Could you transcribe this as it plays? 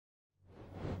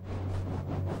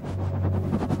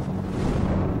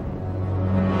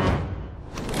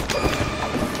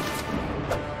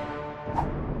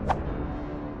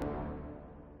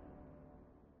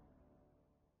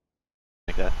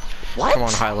Come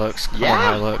on, Hilux. Come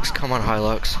Yeah. on, Hilux. Come on,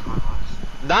 Hilux.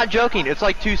 Not joking, it's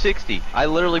like 260. I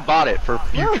literally bought it for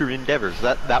future endeavors.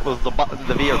 That was the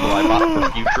vehicle I bought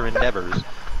for future endeavors.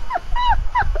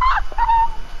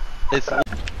 It's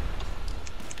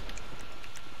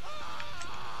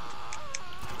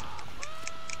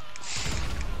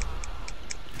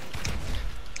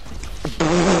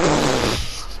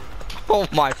Oh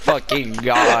my fucking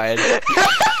god.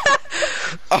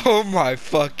 Oh my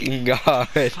fucking god.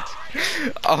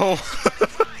 Oh.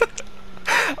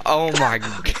 Oh my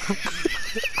god.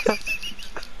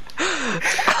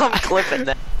 I'm clipping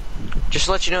that. Just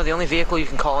to let you know, the only vehicle you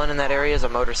can call in that area is a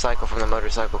motorcycle from the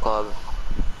motorcycle club.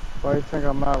 Why do you think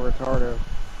I'm not retarded?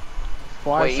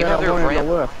 Why Wait, you have their I wanted ramp?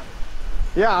 to lift.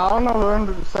 Yeah, I don't know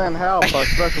 100% how, but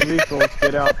special vehicles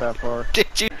get out that far. Did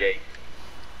you?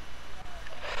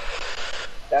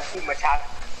 That's too much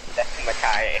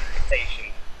station.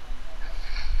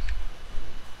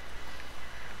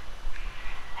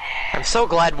 I'm so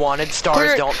glad wanted stars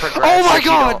Clear. don't progress. Oh my if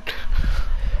you god! don't.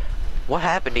 What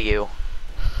happened to you?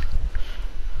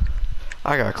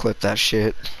 I gotta clip that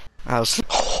shit. I was.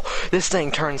 This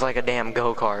thing turns like a damn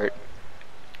go-kart.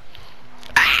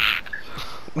 I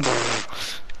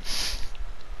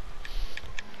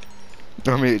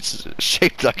mean, it's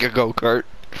shaped like a go-kart.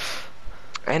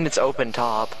 And it's open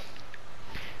top.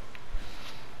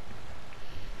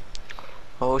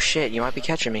 Oh shit, you might be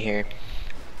catching me here.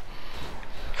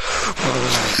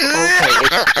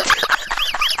 Okay,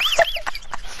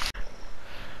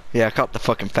 Yeah, I caught the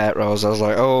fucking fat rolls. I was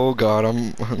like, oh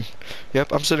god,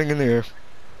 yep, I'm sitting in the air.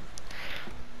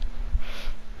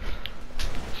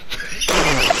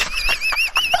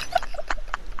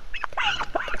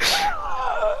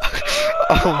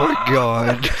 Oh my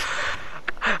god.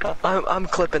 I'm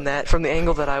clipping that from the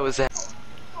angle that I was at.